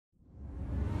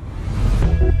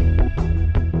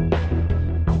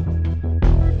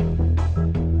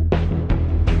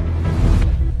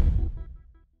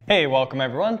Hey, welcome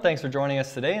everyone. Thanks for joining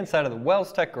us today inside of the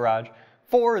Wells Tech Garage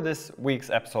for this week's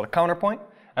episode of Counterpoint.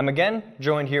 I'm again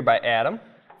joined here by Adam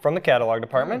from the catalog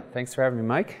department. Thanks for having me,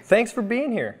 Mike. Thanks for being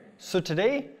here. So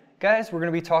today, guys, we're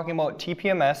going to be talking about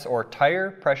TPMS or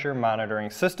Tire Pressure Monitoring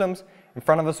Systems. In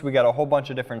front of us, we got a whole bunch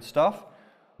of different stuff.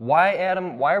 Why,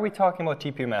 Adam, why are we talking about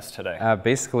TPMS today?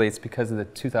 Basically, it's because of the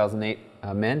 2008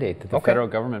 mandate that the federal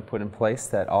government put in place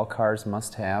that all cars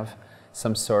must have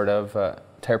some sort of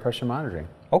tire pressure monitoring.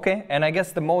 Okay, and I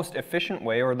guess the most efficient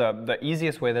way or the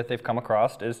easiest way that they've come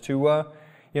across is to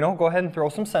go ahead and throw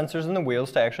some sensors in the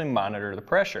wheels to actually monitor the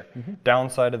pressure.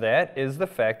 Downside of that is the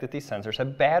fact that these sensors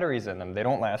have batteries in them. They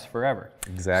don't last forever.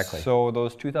 Exactly. So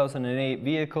those 2008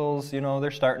 vehicles,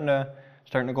 they're starting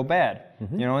to go bad.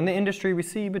 In the industry, we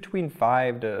see between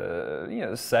 5 to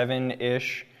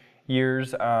 7-ish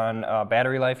years on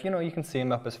battery life. You can see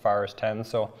them up as far as 10.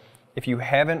 So if you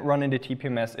haven't run into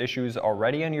TPMS issues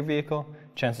already on your vehicle,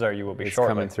 chances are you will be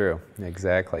shortly. It's coming through.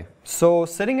 Exactly. So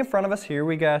sitting in front of us here,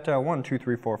 we got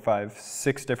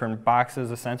 6 different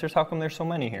boxes of sensors. How come there's so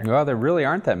many here? Well, there really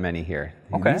aren't that many here.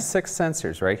 Okay. These 6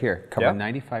 sensors right here cover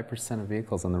 95% of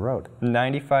vehicles on the road.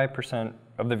 95%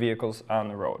 of the vehicles on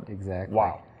the road. Exactly.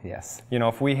 Wow. Yes.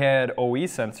 If we had OE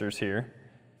sensors here,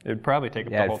 it'd probably take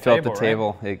up the whole fill table, up the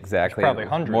table, right? exactly. There's probably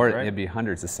hundreds, right? It'd be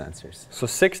hundreds of sensors. So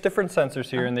 6 different sensors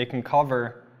here, and they can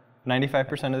cover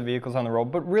 95% of the vehicles on the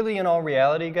road. But really, in all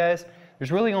reality, guys,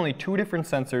 there's really only 2 different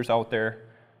sensors out there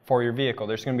for your vehicle.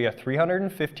 There's going to be a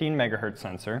 315 megahertz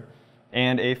sensor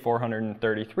and a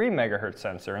 433 megahertz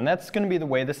sensor. And that's going to be the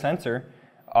way the sensor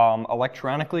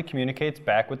electronically communicates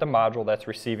back with the module that's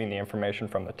receiving the information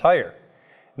from the tire.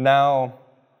 Now,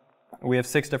 we have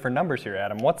 6 different numbers here,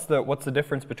 Adam. What's the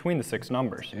difference between the 6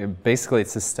 numbers? Basically,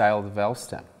 it's the style of the valve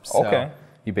stem. So okay.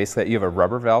 You have a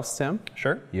rubber valve stem.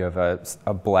 Sure. You have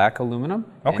a black aluminum.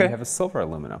 Okay. And you have a silver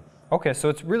aluminum. Okay, so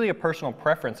it's really a personal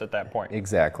preference at that point.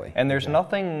 Exactly. And there's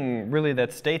nothing really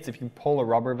that states if you pull a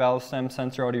rubber valve stem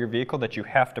sensor out of your vehicle that you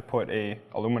have to put a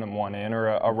aluminum one in or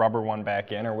a rubber one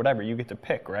back in or whatever. You get to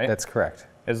pick, right? That's correct.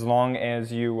 As long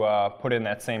as you put in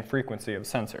that same frequency of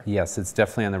sensor. Yes, it's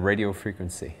definitely on the radio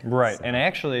frequency. Right, So. and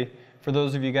actually, for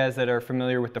those of you guys that are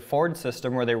familiar with the Ford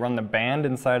system where they run the band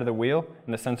inside of the wheel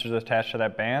and the sensors attached to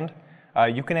that band,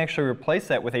 you can actually replace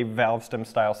that with a valve stem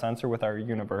style sensor with our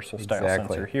universal style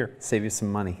sensor here. Save you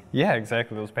some money. Yeah,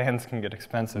 exactly. Those bands can get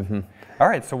expensive. All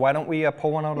right, so why don't we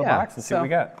pull one out of the box and see what we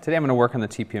got? Today I'm going to work on the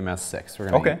TPMS6. We're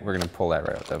going to pull that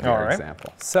right out, that very right.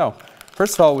 example. So,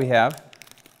 first of all, we have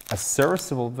a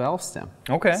serviceable valve stem.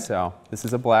 Okay. So, this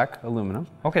is a black aluminum.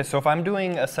 Okay, so if I'm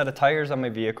doing a set of tires on my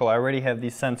vehicle, I already have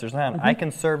these sensors on. I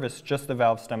can service just the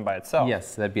valve stem by itself.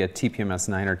 Yes, that'd be a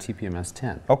TPMS9 or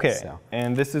TPMS10. Okay, So.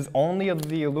 and this is only of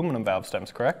the aluminum valve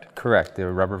stems, correct? Correct. The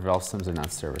rubber valve stems are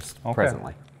not serviced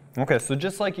presently. Okay, so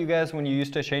just like you guys, when you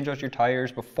used to change out your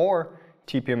tires before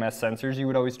TPMS sensors, you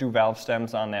would always do valve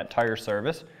stems on that tire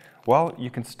service. Well, you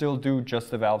can still do just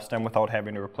the valve stem without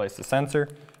having to replace the sensor.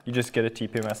 You just get a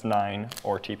TPMS9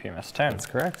 or TPMS10. That's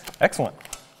correct. Excellent.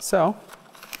 So,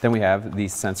 then we have the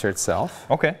sensor itself.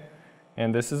 Okay,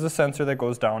 and this is a sensor that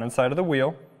goes down inside of the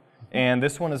wheel. And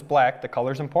this one is black. The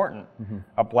color's important.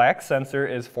 A black sensor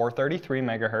is 433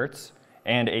 megahertz,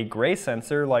 and a gray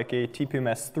sensor, like a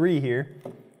TPMS3 here,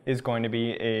 is going to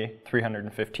be a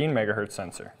 315 megahertz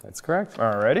sensor. That's correct.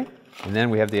 Alrighty. And then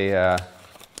we have the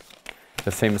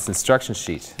famous instruction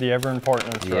sheet. The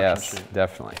ever-important instruction sheet. Yes,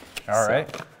 definitely. All right.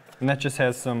 And that just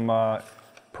has some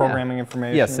programming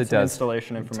information. Yes, it does.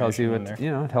 Installation information. It tells you in there.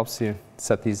 it helps you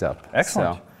set these up.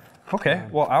 Excellent. So, okay.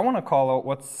 Well, I want to call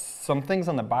out some things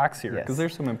on the box here because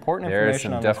there's some important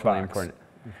information on this box. There is some definitely important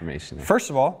information there.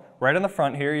 First of all, right on the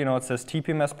front here, it says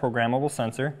TPMS Programmable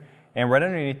Sensor. And right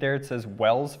underneath there, it says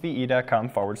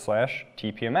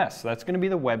wellsve.com/TPMS. So that's going to be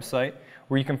the website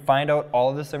where you can find out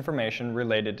all of this information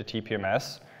related to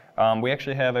TPMS. We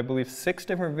actually have, I believe, 6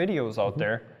 different videos out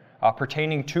there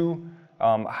pertaining to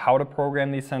how to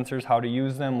program these sensors, how to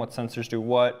use them, what sensors do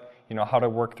what, how to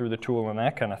work through the tool and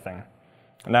that kind of thing.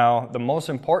 Now, the most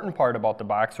important part about the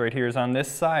box right here is on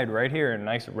this side right here in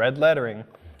nice red lettering.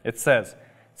 It says,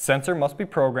 sensor must be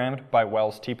programmed by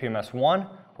Wells TPMS1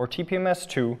 or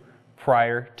TPMS2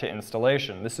 prior to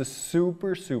installation. This is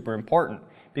super, super important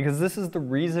because this is the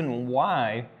reason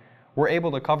why we're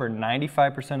able to cover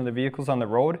 95% of the vehicles on the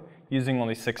road using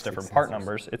only 6 different part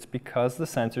numbers. It's because the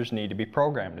sensors need to be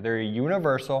programmed. They're a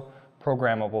universal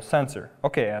programmable sensor.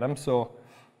 Okay, Adam, so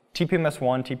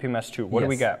TPMS1, TPMS2, what do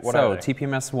we got? What are they?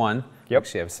 TPMS1,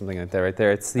 actually I have something like that right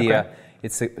there. It's the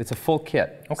it's a full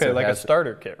kit. Okay, so like a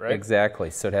starter kit, right? Exactly.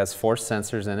 So it has 4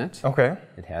 sensors in it. Okay.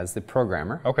 It has the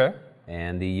programmer. Okay.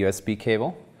 And the USB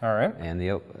cable. All right. And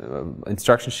the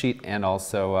instruction sheet, and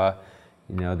also,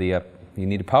 you know, you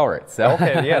need to power it. So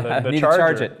okay, yeah, the need charger. to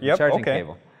charge it. Yep, charging okay.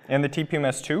 cable. And the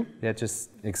TPMS2? That just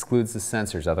excludes the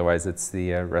sensors. Otherwise, it's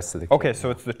the rest of the cable. Okay, so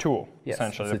it's the tool, yes,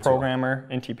 essentially. The programmer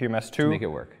in TPMS2. To make it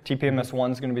work.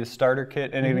 TPMS1 is going to be the starter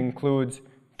kit, and it includes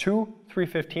 2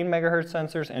 315 megahertz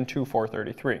sensors and 2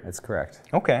 433. That's correct.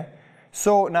 Okay.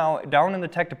 So now, down in the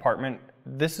tech department,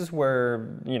 this is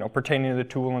where, you know, pertaining to the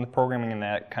tool and the programming and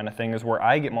that kind of thing is where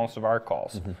I get most of our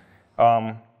calls.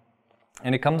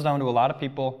 And it comes down to a lot of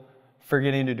people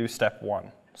forgetting to do step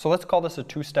 1. So let's call this a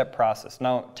 2-step process.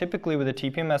 Now, typically with a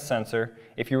TPMS sensor,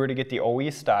 if you were to get the OE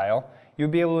style, you'd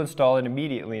be able to install it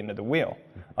immediately into the wheel.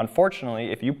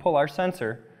 Unfortunately, if you pull our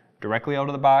sensor directly out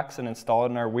of the box and install it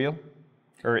in our wheel,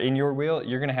 or in your wheel,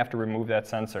 you're going to have to remove that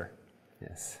sensor.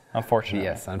 Yes. Unfortunately.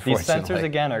 Yes, unfortunately. These sensors,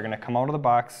 again, are going to come out of the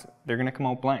box. They're going to come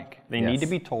out blank. They Yes. need to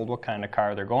be told what kind of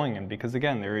car they're going in because,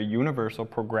 again, they're a universal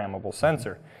programmable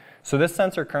sensor. So this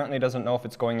sensor currently doesn't know if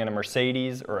it's going in a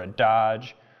Mercedes or a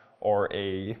Dodge or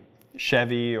a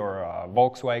Chevy or a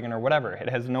Volkswagen or whatever. It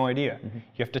has no idea. You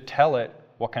have to tell it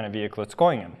what kind of vehicle it's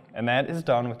going in, and that is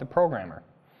done with the programmer.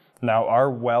 Now,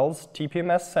 our Wells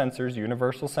TPMS sensors,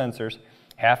 universal sensors,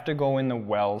 have to go in the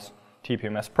Wells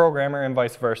TPMS programmer and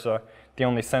vice versa. The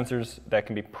only sensors that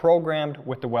can be programmed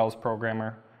with the Wells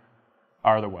programmer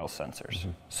are the Wells sensors.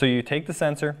 So you take the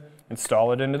sensor,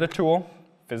 install it into the tool.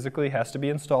 Physically has to be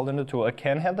installed into the tool. It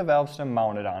can have the valve stem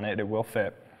mounted on it. It will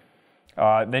fit.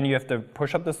 Then you have to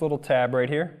push up this little tab right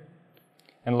here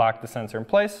and lock the sensor in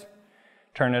place.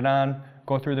 Turn it on,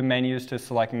 go through the menus to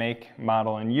select make,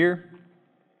 model, and year.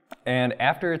 And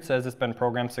after it says it's been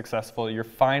programmed successfully, you're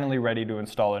finally ready to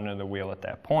install it into the wheel at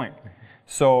that point.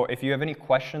 So if you have any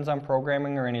questions on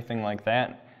programming or anything like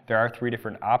that, there are 3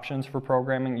 different options for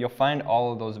programming. You'll find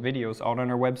all of those videos out on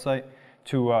our website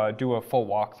to do a full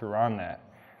walkthrough on that.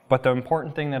 But the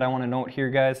important thing that I want to note here,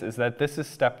 guys, is that this is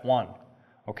step 1.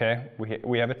 Okay,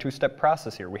 we have a 2-step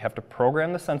process here. We have to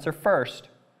program the sensor first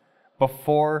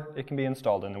before it can be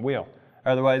installed in the wheel.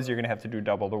 Otherwise, you're going to have to do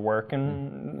double the work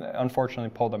and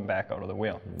unfortunately pull them back out of the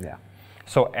wheel. Yeah.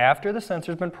 So after the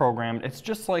sensor's been programmed, it's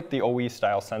just like the OE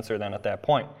style sensor then at that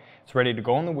point. It's ready to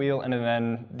go in the wheel, and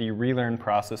then the relearn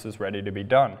process is ready to be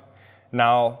done.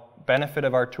 Now, benefit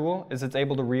of our tool is it's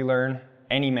able to relearn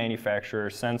any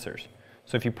manufacturer's sensors.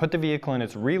 So if you put the vehicle in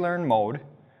its relearn mode,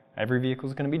 every vehicle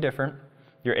is going to be different,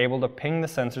 you're able to ping the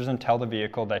sensors and tell the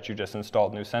vehicle that you just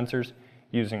installed new sensors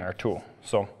using our tool.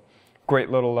 So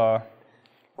great little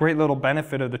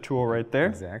benefit of the tool right there.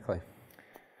 Exactly.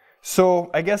 So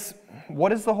I guess,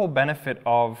 what is the whole benefit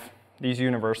of these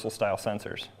universal style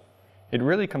sensors? It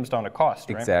really comes down to cost,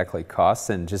 right? Exactly,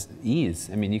 costs and just ease.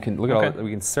 I mean, you can look at all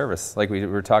we can service, like we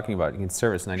were talking about. You can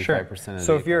service 95% of.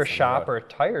 So if you're a shop or a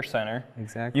tire center,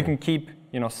 exactly, you can keep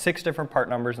 6 different part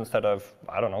numbers instead of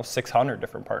 600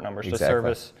 different part numbers to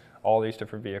service all these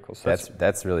different vehicles. So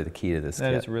that's really the key to this.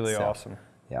 That is really awesome.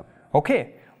 Yep.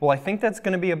 Okay, well I think that's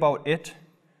going to be about it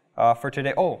for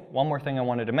today. Oh, one more thing I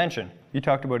wanted to mention. You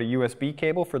talked about a USB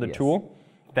cable for the tool.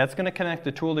 That's going to connect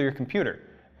the tool to your computer.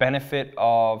 Benefit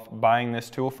of buying this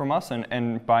tool from us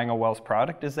and buying a Wells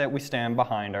product is that we stand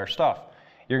behind our stuff.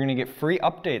 You're going to get free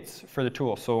updates for the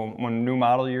tool. So when new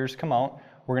model years come out,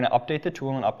 we're going to update the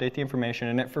tool and update the information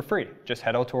in it for free. Just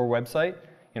head out to our website,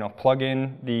 plug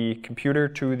in the computer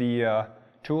to the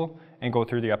tool and go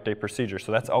through the update procedure.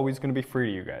 So that's always going to be free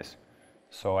to you guys.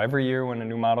 So every year when a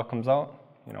new model comes out,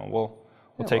 we'll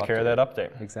take care of that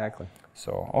update. Exactly.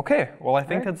 So okay, well I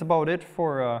think that's about it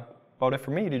for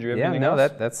me. Did you have anything else?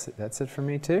 Yeah, that's it for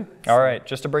me too. All right,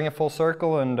 just to bring it full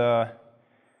circle and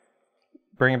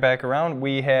bring it back around,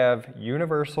 we have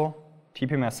universal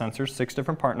TPMS sensors, 6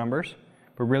 different part numbers,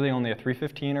 but really only a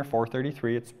 315 or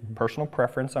 433. It's personal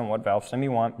preference on what valve stem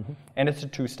you want, and it's a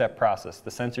 2-step process. The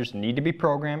sensors need to be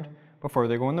programmed before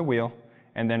they go in the wheel,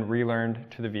 and then relearned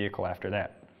to the vehicle after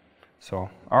that. So,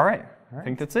 all right, I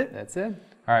think that's it. That's it.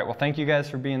 All right, well, thank you guys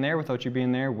for being there. Without you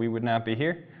being there, we would not be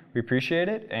here. We appreciate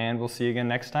it, and we'll see you again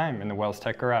next time in the Wells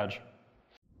Tech Garage.